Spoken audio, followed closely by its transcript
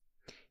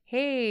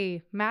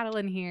Hey,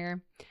 Madeline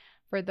here.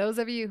 For those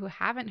of you who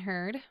haven't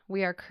heard,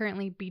 we are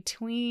currently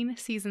between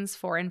seasons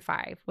 4 and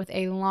 5 with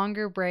a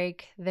longer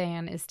break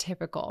than is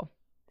typical,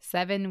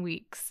 7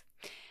 weeks.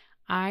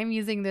 I'm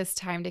using this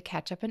time to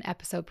catch up in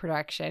episode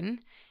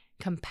production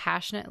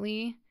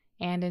compassionately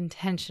and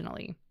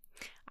intentionally.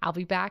 I'll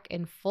be back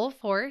in full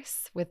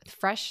force with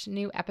fresh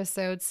new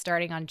episodes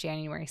starting on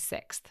January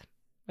 6th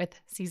with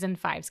season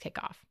 5's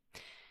kickoff.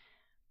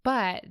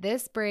 But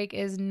this break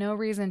is no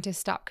reason to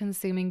stop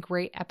consuming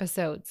great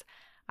episodes.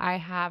 I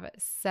have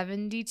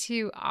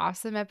 72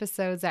 awesome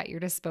episodes at your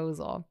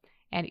disposal,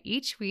 and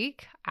each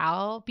week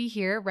I'll be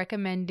here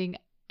recommending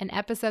an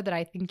episode that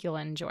I think you'll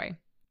enjoy.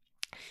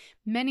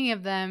 Many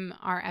of them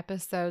are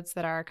episodes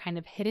that are kind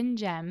of hidden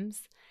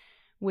gems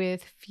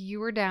with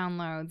fewer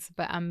downloads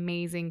but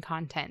amazing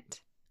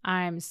content.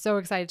 I'm so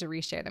excited to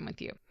reshare them with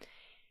you.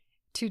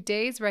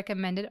 Today's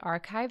recommended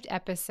archived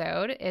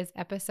episode is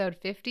episode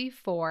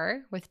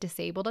 54 with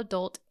disabled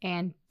adult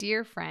and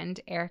dear friend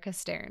Erica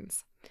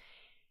Stearns.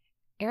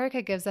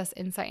 Erica gives us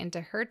insight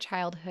into her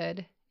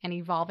childhood and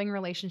evolving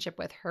relationship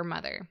with her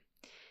mother.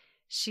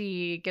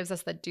 She gives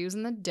us the do's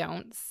and the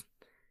don'ts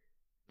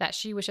that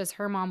she wishes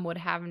her mom would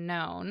have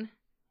known,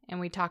 and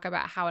we talk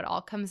about how it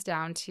all comes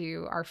down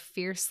to our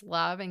fierce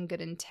love and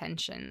good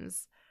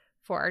intentions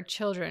for our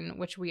children,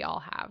 which we all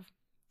have.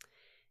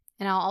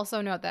 And I'll also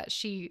note that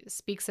she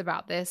speaks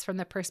about this from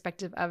the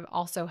perspective of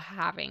also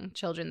having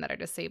children that are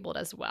disabled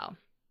as well.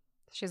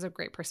 She has a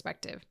great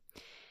perspective.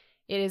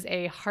 It is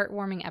a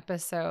heartwarming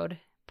episode,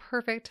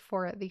 perfect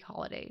for the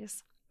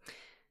holidays.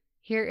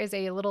 Here is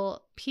a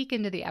little peek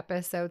into the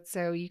episode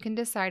so you can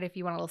decide if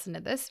you want to listen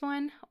to this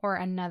one or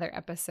another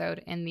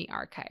episode in the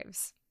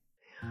archives.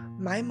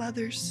 My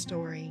mother's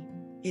story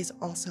is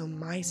also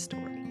my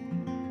story.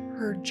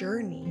 Her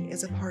journey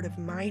is a part of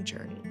my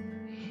journey.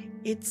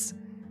 It's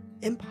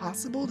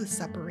impossible to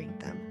separate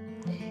them.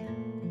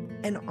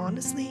 And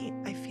honestly,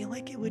 I feel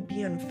like it would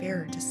be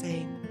unfair to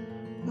say,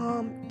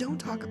 Mom, don't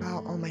talk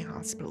about all my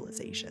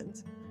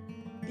hospitalizations,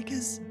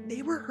 because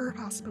they were her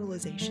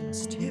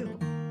hospitalizations too.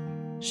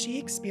 She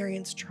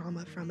experienced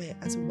trauma from it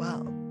as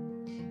well.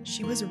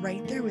 She was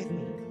right there with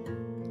me,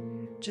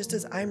 just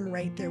as I'm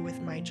right there with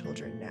my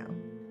children now.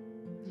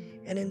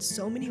 And in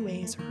so many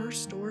ways, her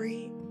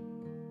story,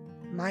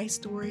 my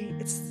story,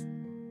 it's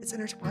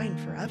intertwined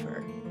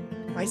forever.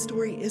 My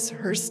story is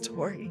her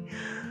story.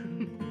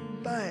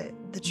 But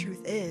the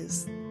truth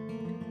is,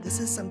 this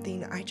is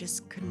something I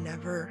just could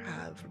never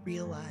have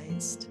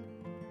realized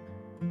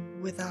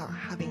without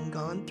having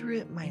gone through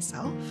it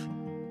myself.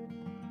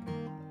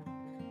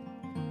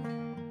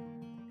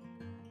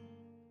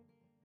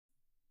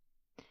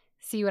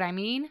 See what I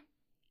mean?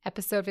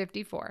 Episode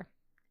 54.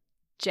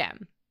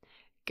 Gem.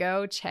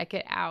 Go check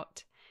it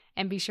out.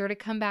 And be sure to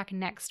come back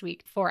next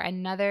week for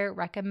another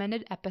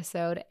recommended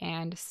episode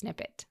and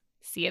snippet.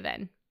 See you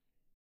then.